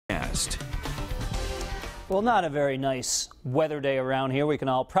Well, not a very nice weather day around here. We can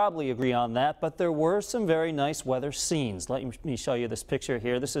all probably agree on that, but there were some very nice weather scenes. Let me show you this picture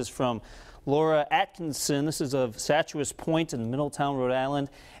here. This is from Laura Atkinson. This is of Statuus Point in Middletown, Rhode Island.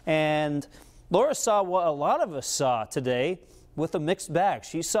 And Laura saw what a lot of us saw today with a mixed bag.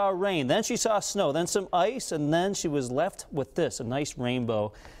 She saw rain, then she saw snow, then some ice, and then she was left with this, a nice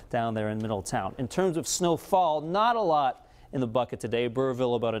rainbow down there in Middletown. In terms of snowfall, not a lot in the bucket today.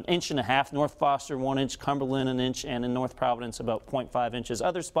 Burrville about 1.5 inches, North Foster 1 inch, Cumberland 1 inch, and in North Providence about 0.5 inches.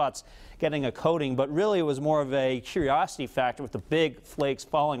 Other spots getting a coating, but really it was more of a curiosity factor with the big flakes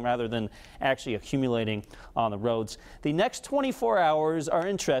falling rather than actually accumulating on the roads. The next 24 hours are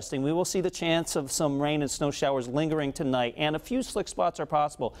interesting. We will see the chance of some rain and snow showers lingering tonight, and a few slick spots are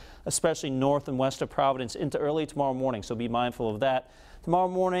possible, especially north and west of Providence into early tomorrow morning, so be mindful of that. Tomorrow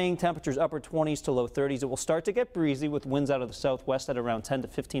morning, temperatures upper 20s to low 30s. It will start to get breezy with winds out of the southwest at around 10 to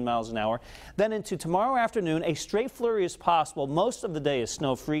 15 miles an hour. Then into tomorrow afternoon, a stray flurry is possible. Most of the day is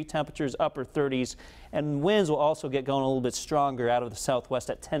snow-free, temperatures upper 30s, and winds will also get going a little bit stronger out of the southwest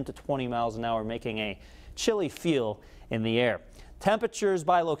at 10 to 20 miles an hour, making a chilly feel in the air. Temperatures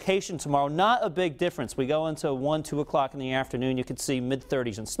by location tomorrow, not a big difference. We go into 1, 2 o'clock in the afternoon. You can see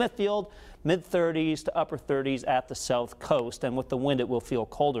mid-30s in Smithfield, mid-30s to upper 30s at the south coast. And with the wind, it will feel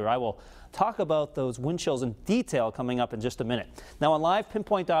colder. I will talk about those wind chills in detail coming up in just a minute. Now on live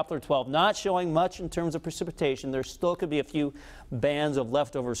Pinpoint Doppler 12, not showing much in terms of precipitation. There still could be a few bands of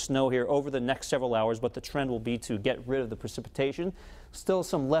leftover snow here over the next several hours, but the trend will be to get rid of the precipitation. Still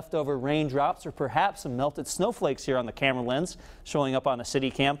some leftover raindrops or perhaps some melted snowflakes here on the camera lens showing up on the city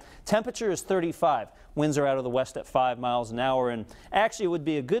cam. Temperature is 35. Winds are out of the west at 5 miles an hour, and actually it would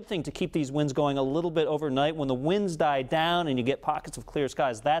be a good thing to keep these winds going a little bit overnight. When the winds die down and you get pockets of clear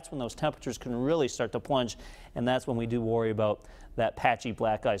skies, that's when those temperatures can really start to plunge, and that's when we do worry about that patchy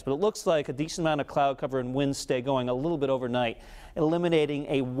black ice. But it looks like a decent amount of cloud cover and winds stay going a little bit overnight, eliminating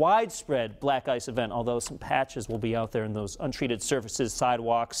a widespread black ice event, although some patches will be out there in those untreated surfaces,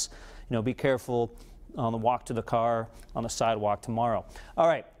 sidewalks. Be careful on the walk to the car, on the sidewalk tomorrow. All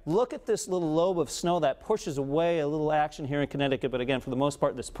right, look at this little lobe of snow that pushes away. A little action here in Connecticut, but again, for the most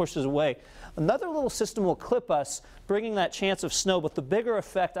part, this pushes away. Another little system will clip us, bringing that chance of snow, but the bigger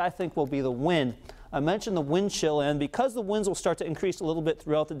effect, I think, will be the wind. I mentioned the wind chill, and because the winds will start to increase a little bit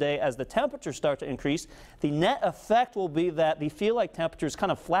throughout the day as the temperatures start to increase, the net effect will be that the feel-like temperatures kind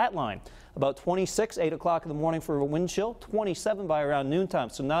of flatline. About 26, 8 o'clock in the morning for a wind chill, 27 by around noontime,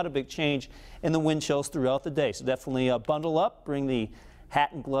 so not a big change in the wind chills throughout the day. So definitely bundle up, bring the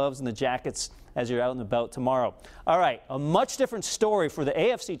hat and gloves and the jackets as you're out and about tomorrow. All right, a much different story for the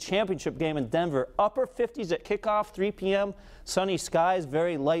AFC Championship game in Denver. Upper 50s at kickoff, 3 p.m., sunny skies,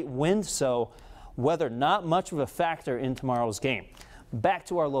 very light wind, so weather not much of a factor in tomorrow's game. Back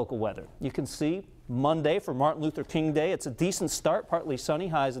to our local weather. You can see Monday for Martin Luther King Day. It's a decent start, partly sunny,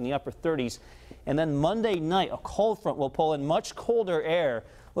 highs in the upper 30s. And then Monday night, a cold front will pull in much colder air.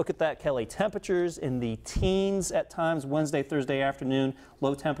 Look at that, Kelly. Temperatures in the teens at times Wednesday, Thursday afternoon.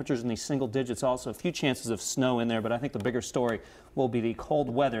 Low temperatures in the single digits also. A few chances of snow in there, but I think the bigger story will be the cold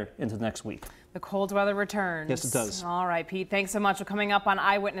weather into next week. The cold weather returns. Yes, it does. All right, Pete, thanks so much for coming up on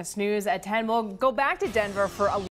Eyewitness News at 10. We'll go back to Denver for a